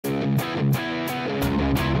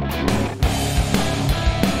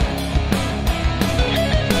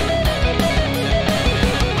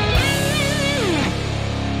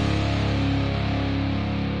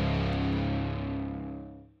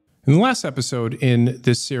In the last episode in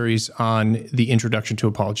this series on the Introduction to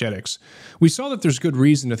Apologetics, we saw that there's good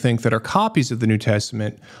reason to think that our copies of the New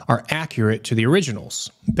Testament are accurate to the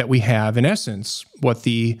originals, that we have, in essence, what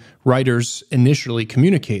the writers initially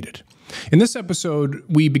communicated. In this episode,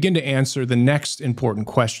 we begin to answer the next important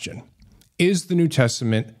question. Is the New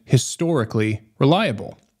Testament historically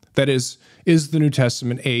reliable? That is the New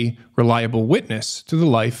Testament a reliable witness to the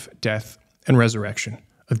life, death, and resurrection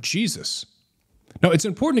of Jesus? Now, it's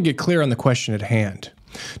important to get clear on the question at hand.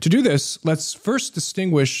 To do this, let's first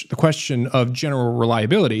distinguish the question of general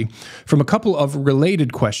reliability from a couple of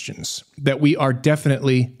related questions that we are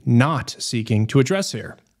definitely not seeking to address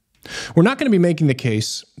here. We're not going to be making the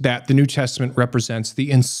case that the New Testament represents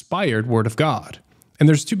the inspired Word of God, and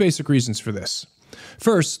there's two basic reasons for this.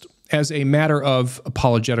 First, as a matter of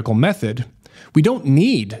apologetical method, we don't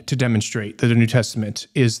need to demonstrate that the New Testament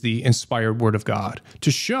is the inspired Word of God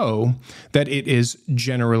to show that it is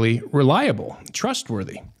generally reliable,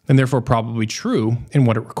 trustworthy, and therefore probably true in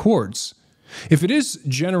what it records. If it is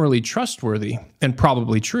generally trustworthy and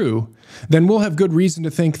probably true, then we'll have good reason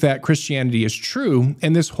to think that Christianity is true,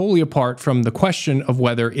 and this wholly apart from the question of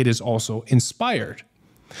whether it is also inspired.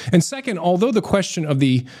 And second, although the question of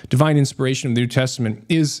the divine inspiration of the New Testament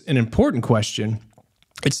is an important question,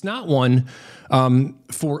 it's not one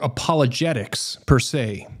for apologetics per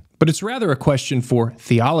se, but it's rather a question for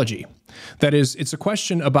theology. That is, it's a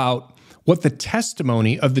question about what the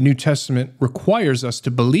testimony of the New Testament requires us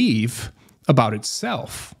to believe about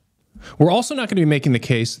itself. We're also not going to be making the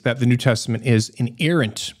case that the New Testament is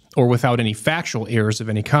inerrant or without any factual errors of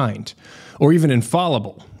any kind, or even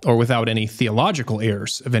infallible or without any theological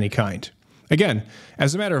errors of any kind. Again,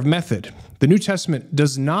 as a matter of method, the New Testament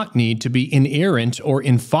does not need to be inerrant or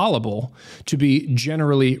infallible to be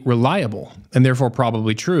generally reliable, and therefore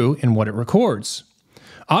probably true in what it records.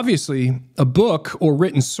 Obviously, a book or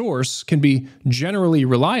written source can be generally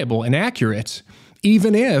reliable and accurate,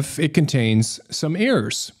 even if it contains some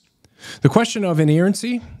errors. The question of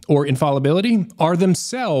inerrancy or infallibility are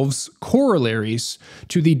themselves corollaries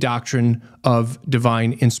to the doctrine of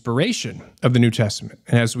divine inspiration of the New Testament.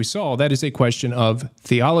 And as we saw, that is a question of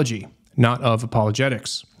theology, not of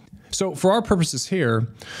apologetics. So for our purposes here,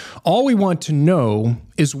 all we want to know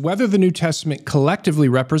is whether the New Testament collectively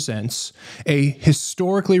represents a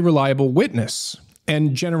historically reliable witness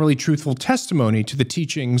and generally truthful testimony to the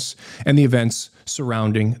teachings and the events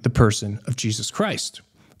surrounding the person of Jesus Christ.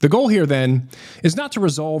 The goal here, then, is not to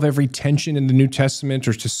resolve every tension in the New Testament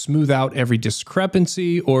or to smooth out every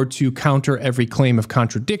discrepancy or to counter every claim of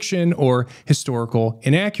contradiction or historical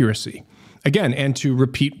inaccuracy. Again, and to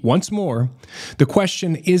repeat once more, the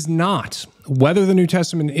question is not whether the New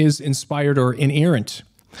Testament is inspired or inerrant.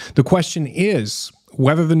 The question is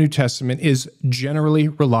whether the New Testament is generally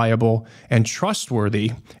reliable and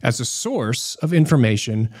trustworthy as a source of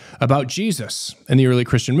information about Jesus and the early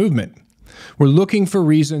Christian movement. We're looking for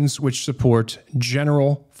reasons which support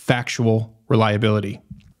general factual reliability.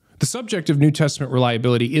 The subject of New Testament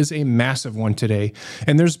reliability is a massive one today,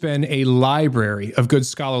 and there's been a library of good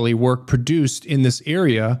scholarly work produced in this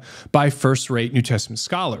area by first-rate New Testament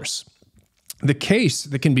scholars. The case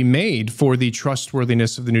that can be made for the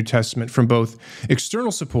trustworthiness of the New Testament from both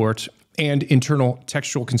external support and internal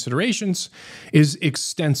textual considerations is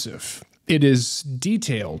extensive. It is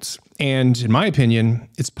detailed, and in my opinion,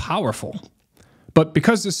 it's powerful. But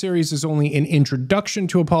because this series is only an introduction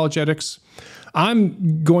to apologetics,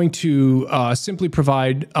 I'm going to simply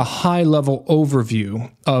provide a high-level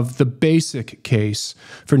overview of the basic case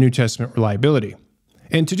for New Testament reliability.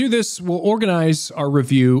 And to do this, we'll organize our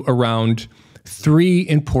review around three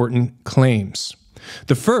important claims.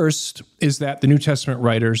 The first is that the New Testament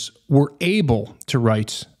writers were able to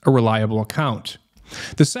write a reliable account.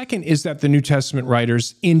 The second is that the New Testament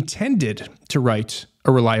writers intended to write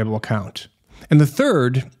a reliable account. And the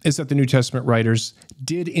third is that the New Testament writers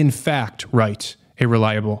did in fact write a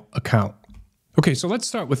reliable account. Okay, so let's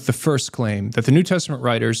start with the first claim, that the New Testament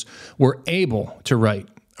writers were able to write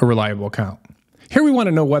a reliable account. Here we want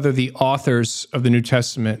to know whether the authors of the New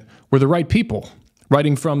Testament were the right people,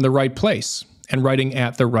 writing from the right place, and writing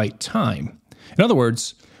at the right time. In other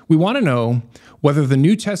words, we want to know whether the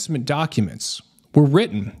New Testament documents were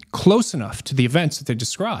written close enough to the events that they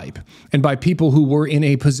describe, and by people who were in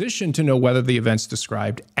a position to know whether the events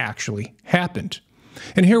described actually happened.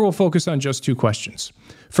 And here we'll focus on just two questions.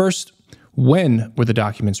 First, when were the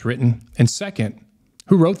documents written? And second,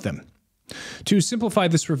 who wrote them? To simplify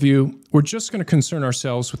this review, we're just going to concern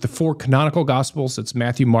ourselves with the four canonical Gospels. That's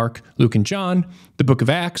Matthew, Mark, Luke, and John, the book of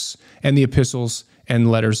Acts, and the epistles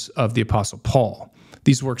and letters of the Apostle Paul.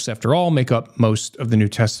 These works, after all, make up most of the New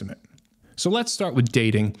Testament. So let's start with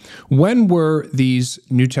dating. When were these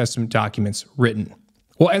New Testament documents written?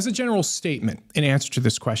 Well, as a general statement in answer to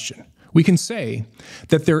this question, we can say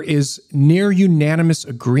that there is near unanimous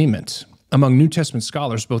agreement among New Testament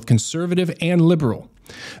scholars, both conservative and liberal,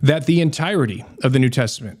 that the entirety of the New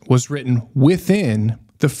Testament was written within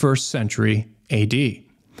the 1st century AD.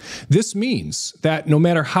 This means that no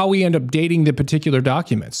matter how we end up dating the particular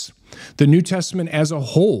documents, the New Testament as a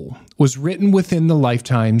whole was written within the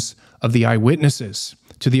lifetimes of the eyewitnesses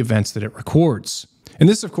to the events that it records. And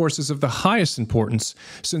this, of course, is of the highest importance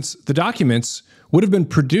since the documents would have been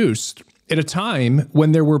produced at a time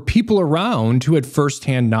when there were people around who had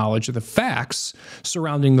firsthand knowledge of the facts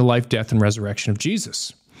surrounding the life, death, and resurrection of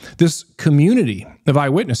Jesus. This community of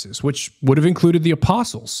eyewitnesses, which would have included the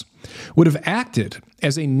apostles, would have acted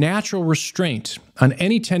as a natural restraint on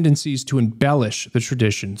any tendencies to embellish the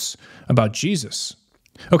traditions about Jesus.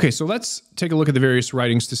 Okay, so let's take a look at the various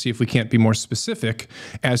writings to see if we can't be more specific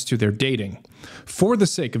as to their dating. For the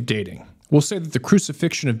sake of dating, we'll say that the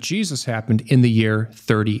crucifixion of Jesus happened in the year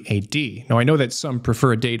 30 AD. Now, I know that some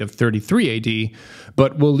prefer a date of 33 AD,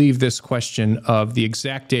 but we'll leave this question of the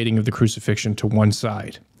exact dating of the crucifixion to one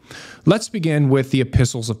side. Let's begin with the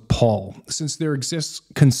epistles of Paul, since there exists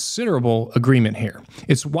considerable agreement here.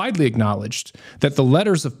 It's widely acknowledged that the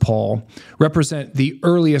letters of Paul represent the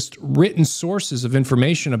earliest written sources of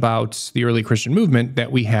information about the early Christian movement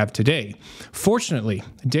that we have today. Fortunately,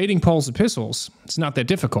 dating Paul's epistles is not that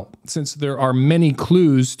difficult, since there are many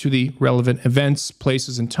clues to the relevant events,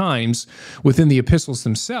 places, and times within the epistles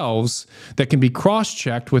themselves that can be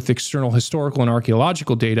cross-checked with external historical and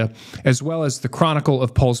archaeological data, as well as the chronicle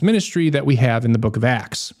of Paul's ministry that we have in the book of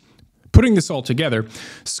Acts. Putting this all together,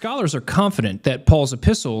 scholars are confident that Paul's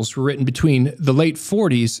epistles were written between the late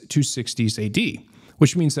 40s to 60s AD,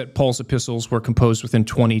 which means that Paul's epistles were composed within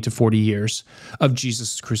 20 to 40 years of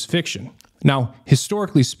Jesus' crucifixion. Now,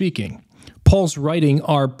 historically speaking, Paul's writing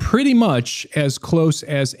are pretty much as close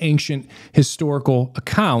as ancient historical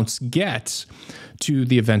accounts get to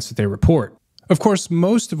the events that they report. Of course,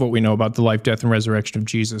 most of what we know about the life, death, and resurrection of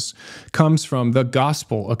Jesus comes from the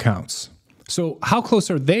gospel accounts. So how close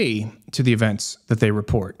are they to the events that they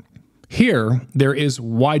report? Here, there is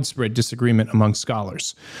widespread disagreement among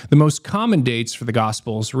scholars. The most common dates for the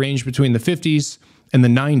Gospels range between the 50s and the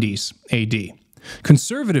 90s AD.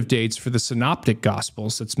 Conservative dates for the synoptic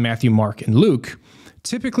Gospels, that's Matthew, Mark, and Luke,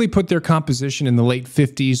 typically put their composition in the late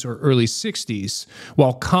 50s or early 60s,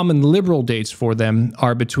 while common liberal dates for them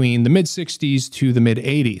are between the mid-60s to the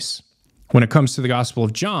mid-80s. When it comes to the Gospel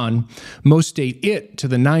of John, most date it to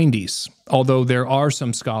the 90s, although there are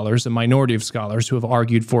some scholars, a minority of scholars, who have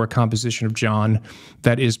argued for a composition of John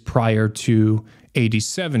that is prior to AD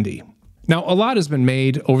 70. Now, a lot has been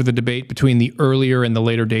made over the debate between the earlier and the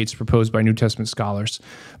later dates proposed by New Testament scholars,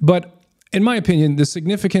 but in my opinion, the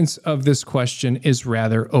significance of this question is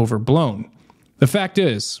rather overblown. The fact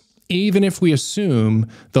is, even if we assume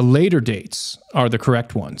the later dates are the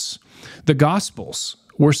correct ones, the Gospels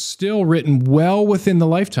were still written well within the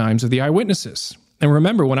lifetimes of the eyewitnesses. And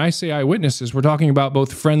remember, when I say eyewitnesses, we're talking about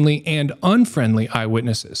both friendly and unfriendly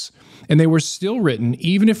eyewitnesses. And they were still written,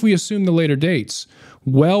 even if we assume the later dates,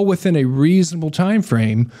 well within a reasonable time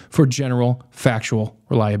frame for general factual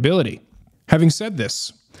reliability. Having said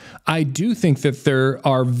this, I do think that there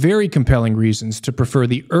are very compelling reasons to prefer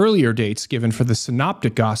the earlier dates given for the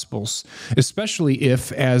synoptic Gospels, especially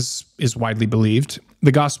if, as is widely believed,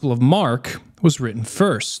 the Gospel of Mark was written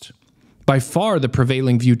first. By far, the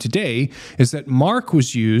prevailing view today is that Mark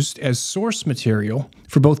was used as source material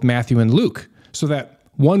for both Matthew and Luke, so that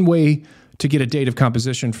one way to get a date of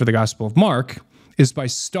composition for the Gospel of Mark is by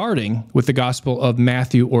starting with the Gospel of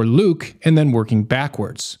Matthew or Luke and then working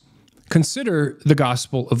backwards. Consider the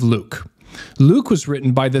Gospel of Luke. Luke was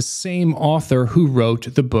written by the same author who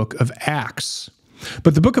wrote the book of Acts.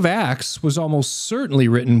 But the book of Acts was almost certainly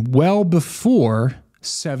written well before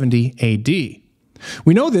 70 AD.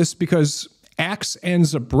 We know this because Acts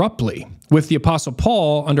ends abruptly with the Apostle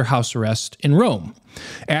Paul under house arrest in Rome.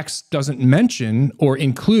 Acts doesn't mention or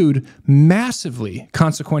include massively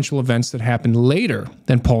consequential events that happened later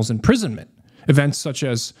than Paul's imprisonment. Events such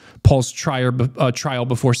as Paul's trial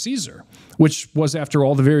before Caesar, which was, after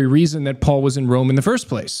all, the very reason that Paul was in Rome in the first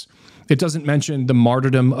place. It doesn't mention the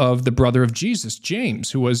martyrdom of the brother of Jesus,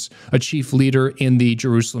 James, who was a chief leader in the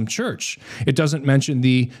Jerusalem church. It doesn't mention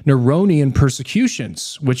the Neronian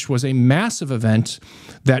persecutions, which was a massive event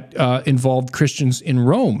that involved Christians in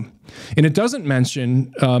Rome. And it doesn't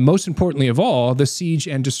mention, most importantly of all, the siege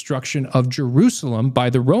and destruction of Jerusalem by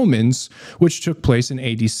the Romans, which took place in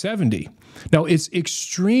AD 70. Now, it's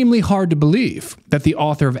extremely hard to believe that the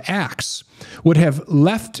author of Acts would have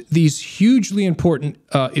left these hugely important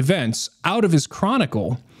events out of his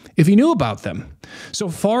chronicle if he knew about them. So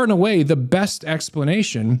far and away, the best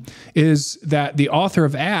explanation is that the author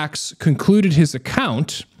of Acts concluded his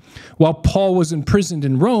account while Paul was imprisoned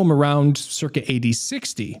in Rome around circa AD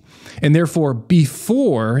 60, and therefore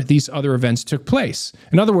before these other events took place.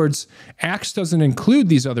 In other words, Acts doesn't include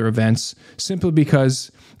these other events simply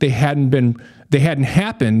because they hadn't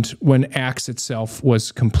happened when Acts itself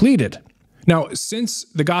was completed. Now, since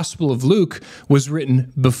the Gospel of Luke was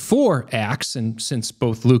written before Acts, and since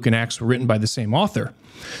both Luke and Acts were written by the same author,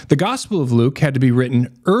 the Gospel of Luke had to be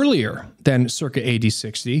written earlier than circa AD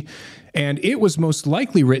 60, and it was most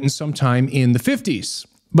likely written sometime in the 50s.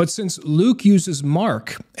 But since Luke uses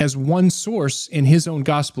Mark as one source in his own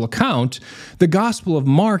gospel account, the Gospel of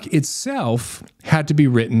Mark itself had to be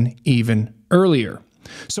written even earlier.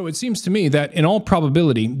 So it seems to me that in all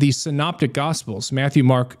probability, the synoptic Gospels, Matthew,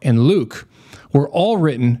 Mark, and Luke, were all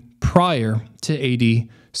written prior to AD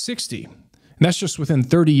 60. And that's just within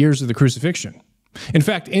 30 years of the crucifixion. In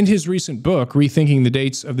fact, in his recent book, Rethinking the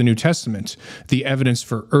Dates of the New Testament, The Evidence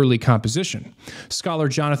for Early Composition, scholar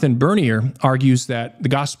Jonathan Bernier argues that the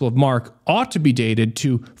Gospel of Mark ought to be dated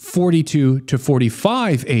to 42 to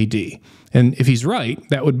 45 AD. And if he's right,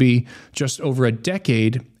 that would be just over a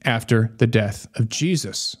decade after the death of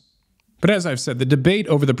Jesus. But as I've said, the debate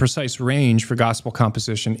over the precise range for gospel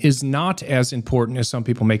composition is not as important as some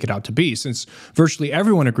people make it out to be, since virtually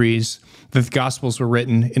everyone agrees that the Gospels were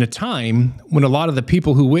written in a time when a lot of the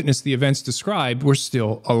people who witnessed the events described were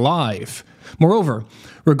still alive. Moreover,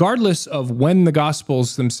 regardless of when the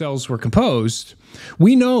Gospels themselves were composed,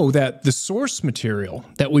 we know that the source material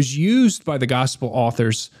that was used by the Gospel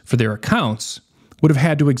authors for their accounts would have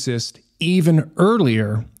had to exist even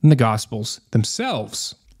earlier than the Gospels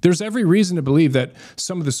themselves. There's every reason to believe that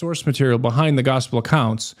some of the source material behind the gospel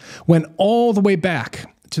accounts went all the way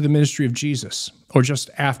back to the ministry of Jesus, or just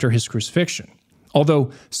after his crucifixion. Although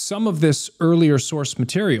some of this earlier source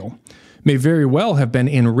material may very well have been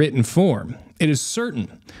in written form, it is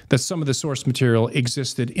certain that some of the source material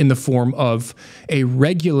existed in the form of a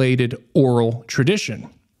regulated oral tradition.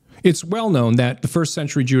 It's well known that the first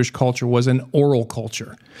century Jewish culture was an oral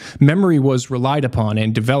culture. Memory was relied upon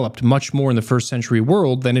and developed much more in the first century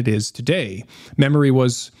world than it is today. Memory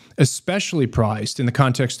was especially prized in the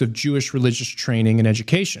context of Jewish religious training and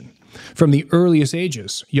education. From the earliest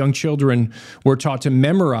ages, young children were taught to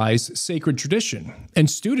memorize sacred tradition,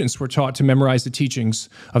 and students were taught to memorize the teachings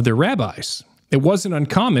of their rabbis. It wasn't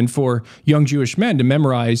uncommon for young Jewish men to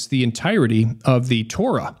memorize the entirety of the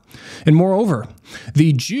Torah. And moreover,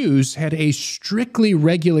 the Jews had a strictly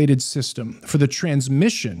regulated system for the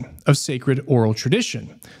transmission of sacred oral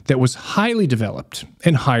tradition that was highly developed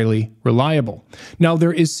and highly reliable. Now,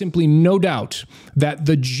 there is simply no doubt that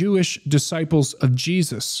the Jewish disciples of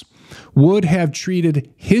Jesus would have treated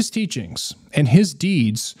his teachings and his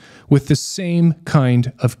deeds with the same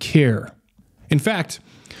kind of care. In fact,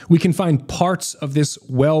 we can find parts of this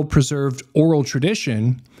well-preserved oral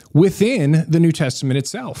tradition within the New Testament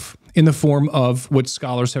itself, in the form of what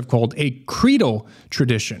scholars have called a creedal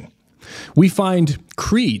tradition. We find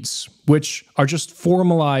creeds, which are just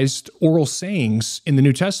formalized oral sayings in the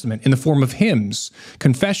New Testament in the form of hymns,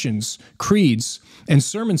 confessions, creeds, and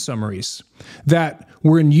sermon summaries that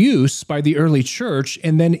were in use by the early church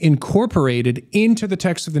and then incorporated into the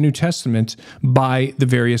text of the New Testament by the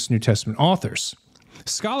various New Testament authors.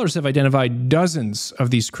 Scholars have identified dozens of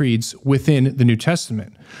these creeds within the New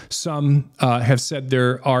Testament. Some have said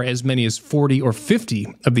there are as many as 40 or 50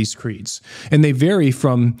 of these creeds, and they vary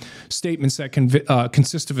from statements that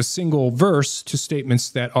consist of a single verse to statements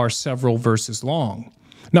that are several verses long.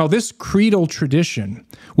 Now, this creedal tradition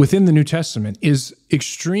within the New Testament is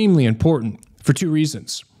extremely important for two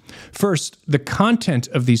reasons. First, the content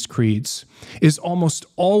of these creeds is almost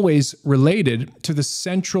always related to the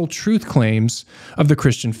central truth claims of the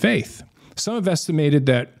Christian faith. Some have estimated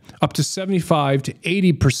that up to 75 to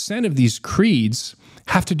 80% of these creeds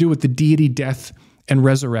have to do with the deity, death, and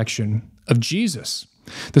resurrection of Jesus.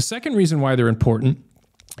 The second reason why they're important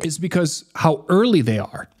is because how early they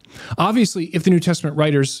are. Obviously, if the New Testament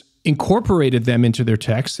writers incorporated them into their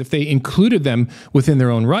texts, if they included them within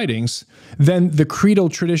their own writings, then the creedal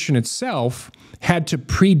tradition itself had to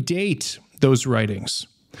predate those writings.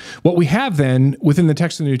 What we have then within the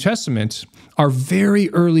text of the New Testament are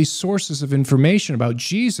very early sources of information about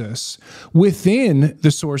Jesus within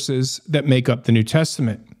the sources that make up the New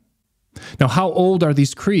Testament. Now, how old are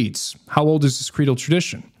these creeds? How old is this creedal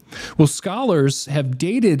tradition? Well, scholars have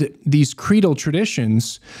dated these creedal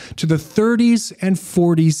traditions to the 30s and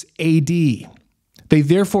 40s AD. They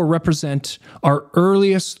therefore represent our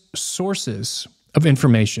earliest sources of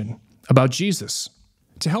information about Jesus.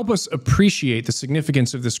 To help us appreciate the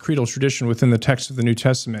significance of this creedal tradition within the text of the New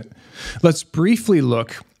Testament, let's briefly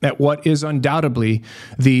look at what is undoubtedly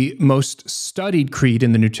the most studied creed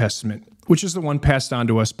in the New Testament, which is the one passed on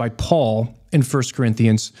to us by Paul in 1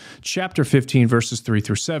 Corinthians chapter 15, verses 3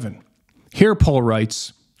 through 7. Here Paul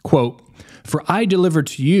writes, quote, "For I delivered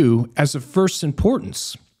to you as of first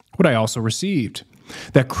importance what I also received,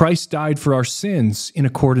 that Christ died for our sins in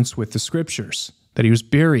accordance with the Scriptures, that he was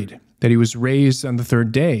buried, that he was raised on the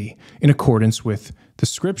third day in accordance with the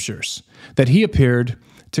Scriptures, that he appeared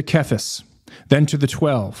to Cephas, then to the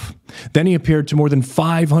 12. Then he appeared to more than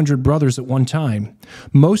 500 brothers at one time,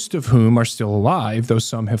 most of whom are still alive, though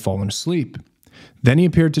some have fallen asleep. Then he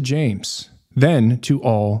appeared to James, then to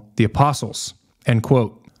all the apostles." End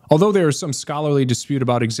quote. Although there is some scholarly dispute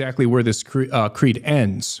about exactly where this creed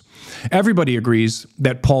ends, everybody agrees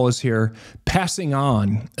that Paul is here passing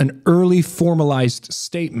on an early formalized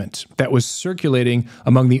statement that was circulating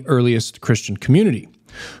among the earliest Christian community.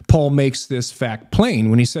 Paul makes this fact plain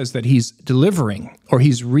when he says that he's delivering or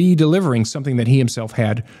he's re-delivering something that he himself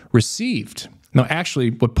had received. Now,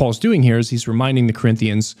 actually, what Paul's doing here is he's reminding the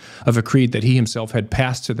Corinthians of a creed that he himself had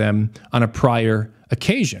passed to them on a prior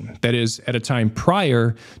occasion, that is, at a time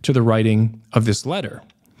prior to the writing of this letter.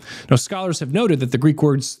 Now, scholars have noted that the Greek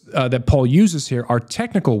words that Paul uses here are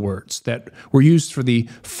technical words that were used for the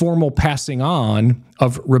formal passing on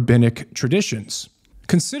of rabbinic traditions.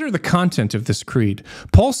 Consider the content of this creed.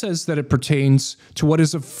 Paul says that it pertains to what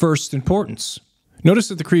is of first importance. Notice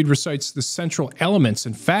that the creed recites the central elements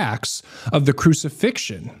and facts of the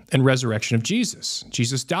crucifixion and resurrection of Jesus.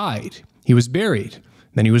 Jesus died, he was buried,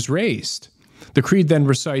 then he was raised. The creed then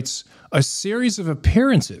recites a series of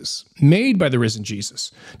appearances made by the risen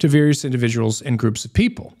Jesus to various individuals and groups of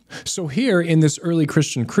people. So here in this early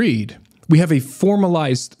Christian creed, we have a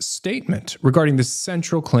formalized statement regarding the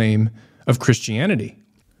central claim of Christianity.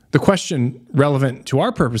 The question relevant to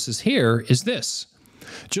our purposes here is this: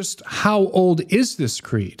 just how old is this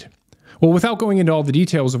creed? Well, without going into all the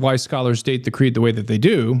details of why scholars date the creed the way that they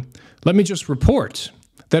do, let me just report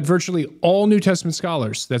that virtually all New Testament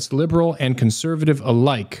scholars, that's liberal and conservative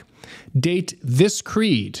alike, date this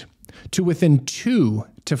creed to within 2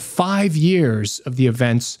 to 5 years of the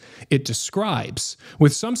events it describes,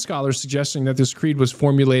 with some scholars suggesting that this creed was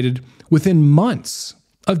formulated within months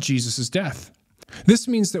of Jesus' death. This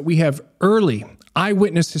means that we have early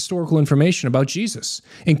eyewitness historical information about Jesus,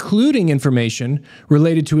 including information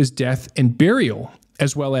related to his death and burial,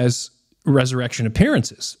 as well as resurrection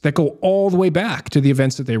appearances that go all the way back to the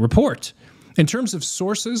events that they report. In terms of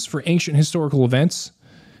sources for ancient historical events,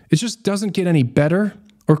 it just doesn't get any better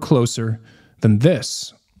or closer than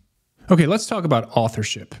this. Okay, let's talk about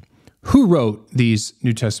authorship. Who wrote these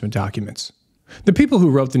New Testament documents? The people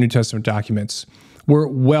who wrote the New Testament documents were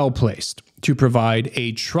well placed to provide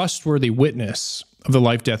a trustworthy witness of the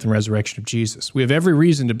life, death, and resurrection of Jesus. We have every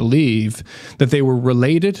reason to believe that they were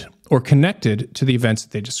related or connected to the events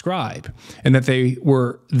that they describe, and that they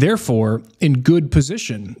were therefore in good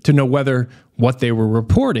position to know whether what they were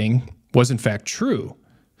reporting was in fact true.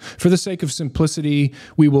 For the sake of simplicity,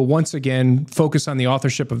 we will once again focus on the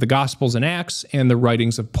authorship of the Gospels and Acts and the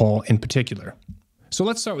writings of Paul in particular. So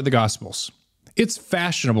let's start with the Gospels. It's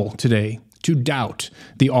fashionable today to doubt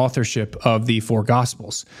the authorship of the 4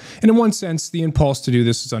 Gospels. And in one sense, the impulse to do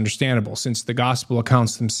this is understandable, since the Gospel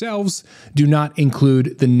accounts themselves do not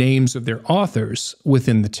include the names of their authors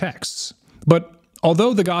within the texts. But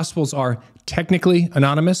although the Gospels are technically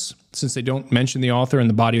anonymous, since they don't mention the author in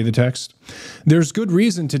the body of the text, there's good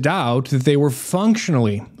reason to doubt that they were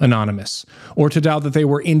functionally anonymous, or to doubt that they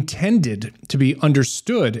were intended to be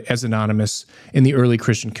understood as anonymous in the early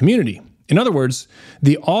Christian community. In other words,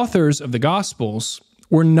 the authors of the Gospels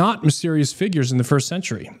were not mysterious figures in the first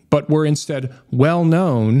century, but were instead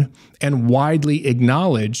well-known and widely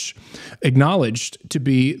acknowledged to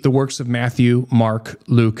be the works of Matthew, Mark,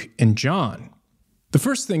 Luke, and John. The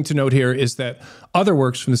first thing to note here is that other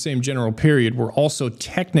works from the same general period were also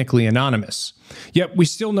technically anonymous, yet we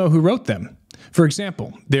still know who wrote them. For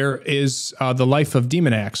example, there is the Life of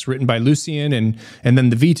Demonax, written by Lucian, and then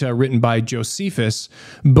the Vita, written by Josephus.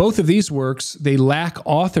 Both of these works, they lack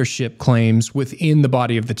authorship claims within the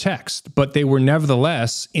body of the text, but they were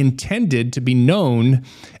nevertheless intended to be known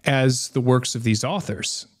as the works of these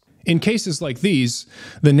authors. In cases like these,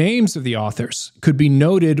 the names of the authors could be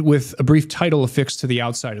noted with a brief title affixed to the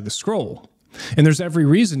outside of the scroll. And there's every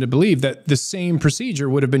reason to believe that the same procedure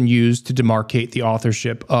would have been used to demarcate the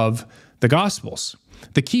authorship of the Gospels.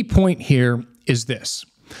 The key point here is this.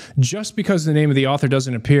 Just because the name of the author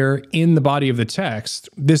doesn't appear in the body of the text,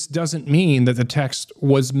 this doesn't mean that the text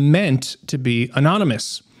was meant to be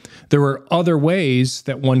anonymous. There were other ways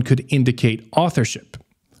that one could indicate authorship.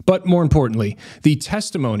 But more importantly, the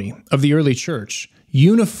testimony of the early church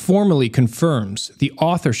uniformly confirms the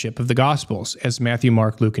authorship of the Gospels as Matthew,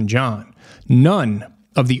 Mark, Luke, and John. None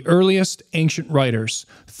of the earliest ancient writers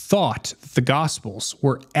thought that the Gospels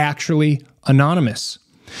were actually anonymous.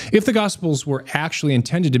 If the Gospels were actually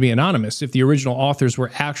intended to be anonymous, if the original authors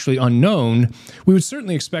were actually unknown, we would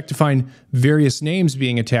certainly expect to find various names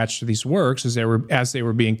being attached to these works as they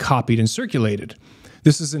were being copied and circulated.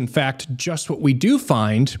 This is, in fact, just what we do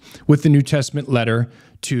find with the New Testament letter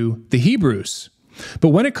to the Hebrews. But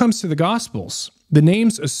when it comes to the Gospels, the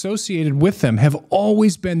names associated with them have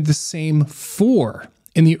always been the same four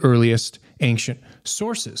in the earliest ancient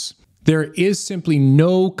sources. There is simply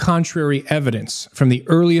no contrary evidence from the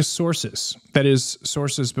earliest sources, that is,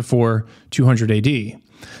 sources before 200 AD,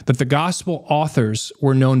 that the gospel authors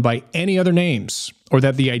were known by any other names or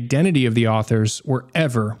that the identity of the authors were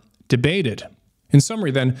ever debated. In summary,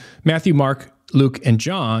 then, Matthew, Mark, Luke, and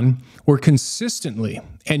John were consistently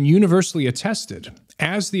and universally attested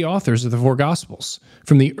as the authors of the four Gospels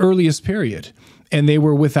from the earliest period, and they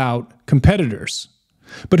were without competitors.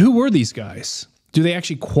 But who were these guys? Do they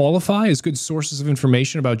actually qualify as good sources of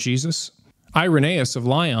information about Jesus? Irenaeus of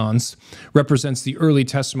Lyons represents the early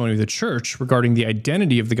testimony of the church regarding the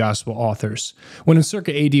identity of the gospel authors, when in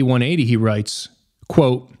circa AD 180 he writes,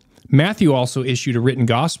 quote, Matthew also issued a written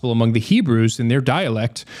gospel among the Hebrews in their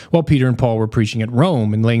dialect, while Peter and Paul were preaching at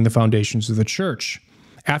Rome and laying the foundations of the church.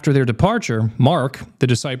 After their departure, Mark, the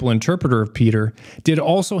disciple interpreter of Peter, did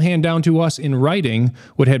also hand down to us in writing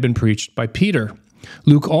what had been preached by Peter.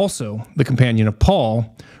 Luke also, the companion of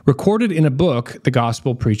Paul, recorded in a book the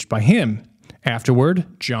gospel preached by him. Afterward,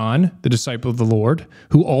 John, the disciple of the Lord,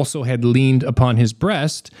 who also had leaned upon his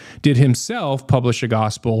breast, did himself publish a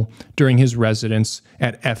gospel during his residence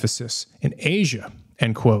at Ephesus in Asia.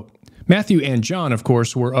 End quote. Matthew and John, of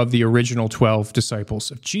course, were of the original 12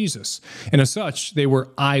 disciples of Jesus, and as such, they were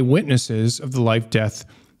eyewitnesses of the life, death,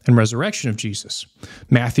 and resurrection of Jesus.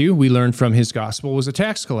 Matthew, we learned from his gospel, was a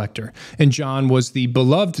tax collector, and John was the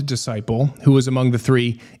beloved disciple who was among the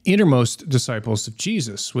three innermost disciples of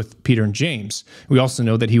Jesus with Peter and James. We also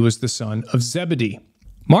know that he was the son of Zebedee.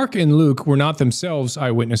 Mark and Luke were not themselves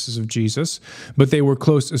eyewitnesses of Jesus, but they were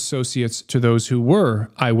close associates to those who were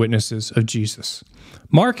eyewitnesses of Jesus.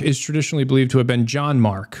 Mark is traditionally believed to have been John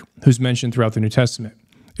Mark, who's mentioned throughout the New Testament.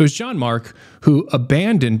 It was John Mark who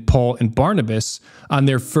abandoned Paul and Barnabas on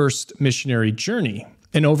their first missionary journey,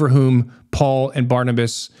 and over whom Paul and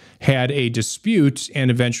Barnabas had a dispute and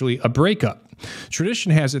eventually a breakup.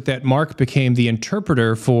 Tradition has it that Mark became the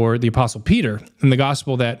interpreter for the Apostle Peter, and the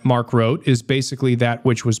gospel that Mark wrote is basically that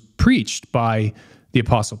which was preached by the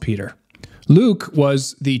Apostle Peter. Luke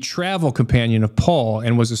was the travel companion of Paul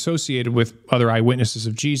and was associated with other eyewitnesses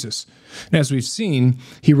of Jesus. And as we've seen,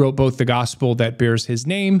 he wrote both the gospel that bears his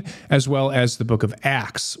name as well as the book of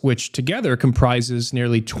Acts, which together comprises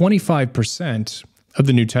nearly 25% of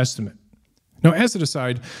the New Testament. Now, as an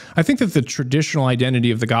aside, I think that the traditional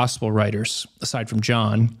identity of the gospel writers, aside from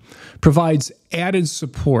John, provides added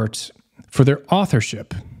support for their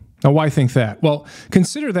authorship. Now, why think that? Well,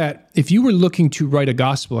 consider that if you were looking to write a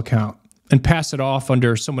gospel account and pass it off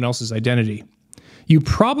under someone else's identity, you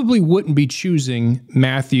probably wouldn't be choosing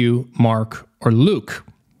Matthew, Mark, or Luke.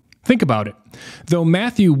 Think about it. Though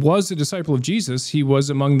Matthew was a disciple of Jesus, he was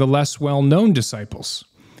among the less well-known disciples.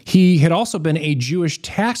 He had also been a Jewish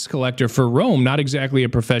tax collector for Rome, not exactly a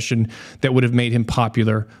profession that would have made him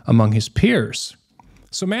popular among his peers.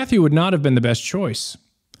 So Matthew would not have been the best choice.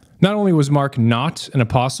 Not only was Mark not an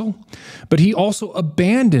apostle, but he also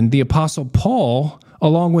abandoned the apostle Paul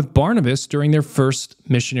along with Barnabas during their first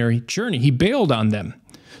missionary journey. He bailed on them.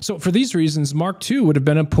 So for these reasons, Mark too would have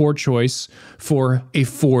been a poor choice for a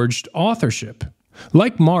forged authorship.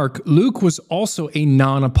 Like Mark, Luke was also a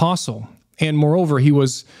non-apostle, and moreover, he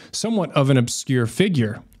was somewhat of an obscure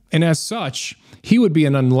figure. And as such, he would be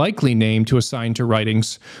an unlikely name to assign to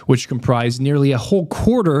writings which comprise nearly a whole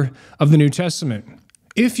quarter of the New Testament.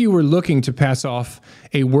 If you were looking to pass off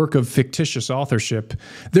a work of fictitious authorship,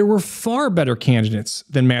 there were far better candidates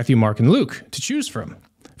than Matthew, Mark, and Luke to choose from.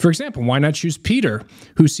 For example, why not choose Peter,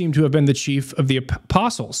 who seemed to have been the chief of the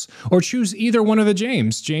apostles? Or choose either one of the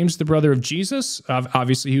James? James, the brother of Jesus.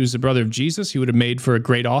 Obviously, he was the brother of Jesus. He would have made for a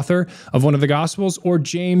great author of one of the Gospels. Or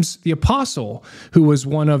James, the apostle, who was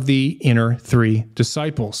one of the inner three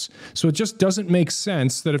disciples. So it just doesn't make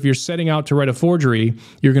sense that if you're setting out to write a forgery,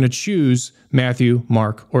 you're going to choose Matthew,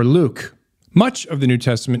 Mark, or Luke. Much of the New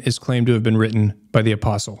Testament is claimed to have been written by the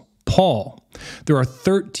apostle Paul. There are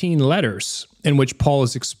 13 letters in which Paul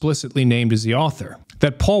is explicitly named as the author.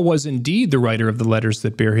 That Paul was indeed the writer of the letters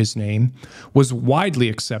that bear his name was widely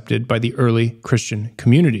accepted by the early Christian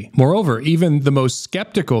community. Moreover, even the most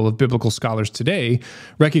skeptical of biblical scholars today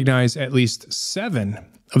recognize at least 7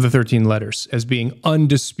 of the 13 letters as being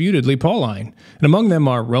undisputedly Pauline. And among them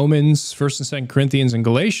are Romans, 1st and 2nd Corinthians, and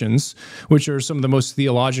Galatians, which are some of the most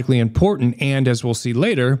theologically important and, as we'll see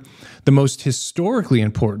later, the most historically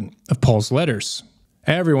important of Paul's letters.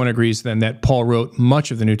 Everyone agrees then that Paul wrote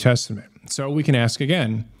much of the New Testament. So we can ask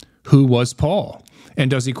again, who was Paul? And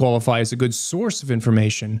does he qualify as a good source of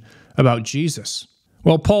information about Jesus?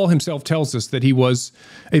 Well, Paul himself tells us that he was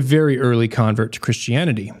a very early convert to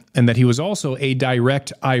Christianity, and that he was also a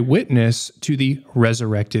direct eyewitness to the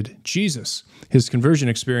resurrected Jesus. His conversion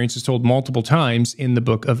experience is told multiple times in the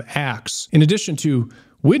book of Acts. In addition to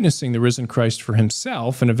witnessing the risen Christ for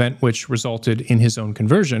himself, an event which resulted in his own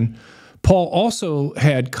conversion, Paul also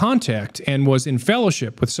had contact and was in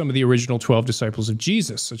fellowship with some of the original 12 disciples of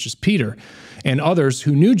Jesus, such as Peter, and others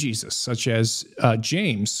who knew Jesus, such as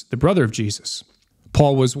James, the brother of Jesus.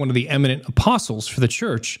 Paul was one of the eminent apostles for the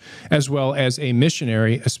church, as well as a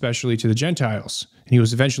missionary, especially to the Gentiles. And he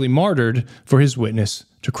was eventually martyred for his witness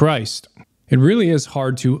to Christ. It really is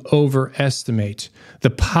hard to overestimate the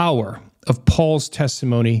power of Paul's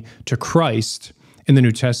testimony to Christ in the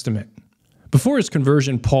New Testament. Before his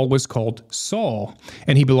conversion, Paul was called Saul,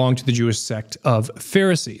 and he belonged to the Jewish sect of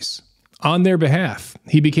Pharisees. On their behalf,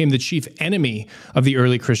 he became the chief enemy of the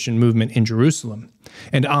early Christian movement in Jerusalem.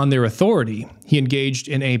 And on their authority, he engaged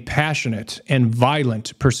in a passionate and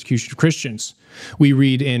violent persecution of Christians. We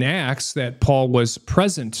read in Acts that Paul was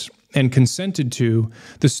present and consented to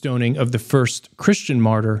the stoning of the first Christian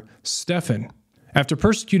martyr, Stephen. After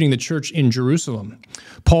persecuting the church in Jerusalem,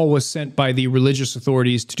 Paul was sent by the religious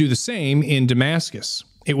authorities to do the same in Damascus.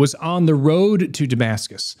 It was on the road to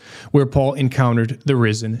Damascus where Paul encountered the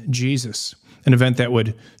risen Jesus, an event that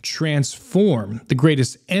would transform the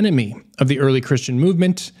greatest enemy of the early Christian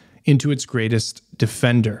movement into its greatest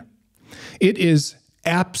defender. It is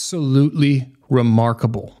absolutely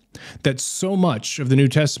remarkable that so much of the New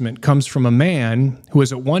Testament comes from a man who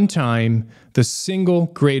was at one time the single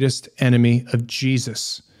greatest enemy of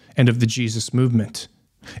Jesus and of the Jesus movement.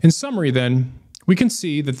 In summary, then, we can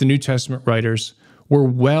see that the New Testament writers were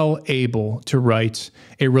well able to write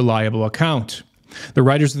a reliable account. The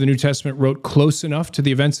writers of the New Testament wrote close enough to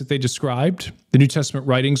the events that they described. The New Testament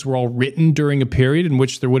writings were all written during a period in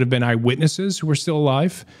which there would have been eyewitnesses who were still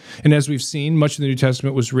alive. And as we've seen, much of the New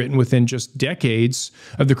Testament was written within just decades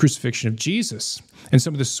of the crucifixion of Jesus. And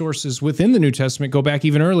some of the sources within the New Testament go back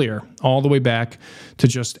even earlier, all the way back to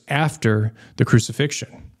just after the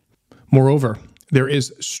crucifixion. Moreover, there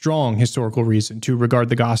is strong historical reason to regard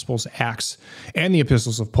the Gospels, Acts, and the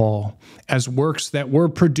epistles of Paul as works that were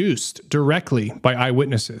produced directly by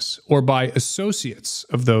eyewitnesses or by associates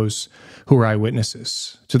of those who were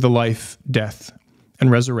eyewitnesses to the life, death,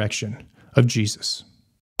 and resurrection of Jesus.